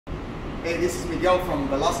Hey, this is Miguel from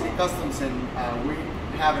Velocity Customs, and we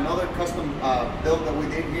have another custom build that we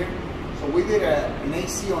did here. So we did an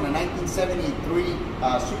AC on a 1973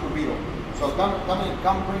 Super Beetle. So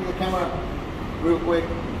come bring the camera real quick.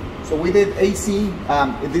 So we did AC.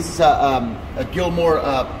 This is a Gilmore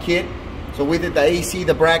kit. So we did the AC,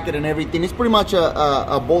 the bracket, and everything. It's pretty much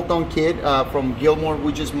a bolt-on kit from Gilmore.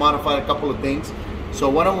 We just modified a couple of things. So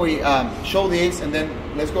why don't we show this, and then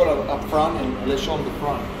let's go to up front and let's show them the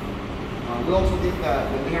front. We also did the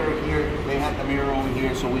mirror here. They had the mirror over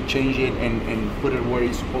here, so we changed it and put it where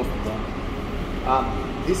it's supposed to go.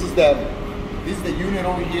 This is the unit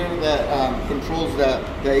over here that controls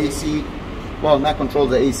the AC. Well, not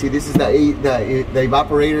controls the AC. This is the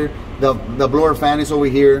evaporator. The blower fan is over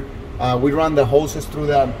here. We run the hoses through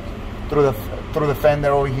the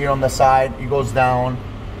fender over here on the side. It goes down.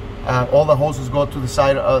 All the hoses go to the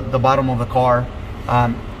side, the bottom of the car.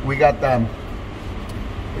 We got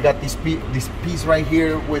this piece right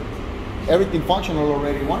here with everything functional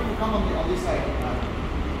already. Why don't you come on this side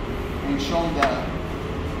and show them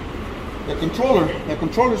the controller. The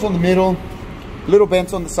controller's on the middle, little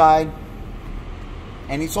vents on the side,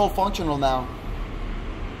 and it's all functional now.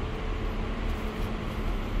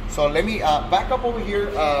 So let me back up over here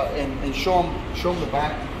and show them the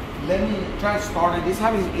back. Let me try to start it. It's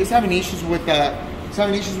having issues with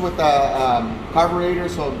carburetor.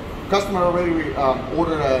 So customer already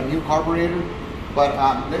ordered a new carburetor, but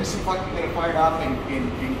let me see if I can get it fired up and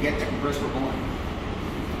get the compressor going.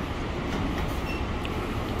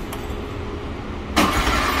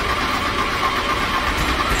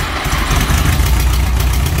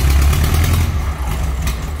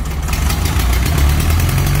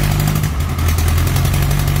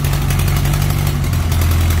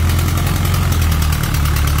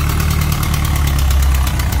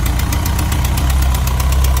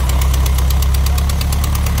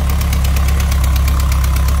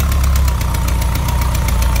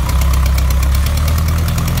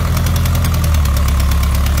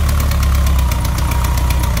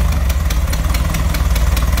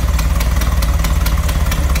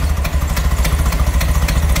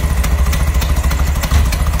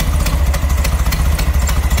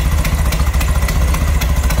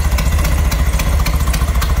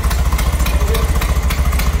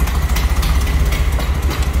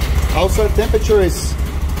 Outside temperature is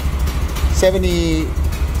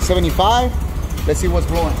 75. Let's see what's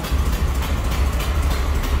blowing.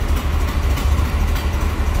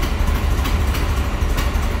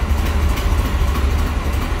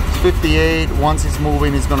 It's 58. Once it's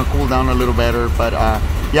moving, it's gonna cool down a little better, but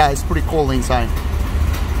yeah, it's pretty cold inside.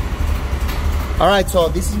 All right, so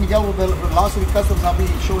this is Miguel with Velocity Customs. I'll be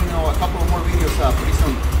showing you a couple of more videos pretty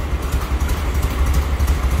soon.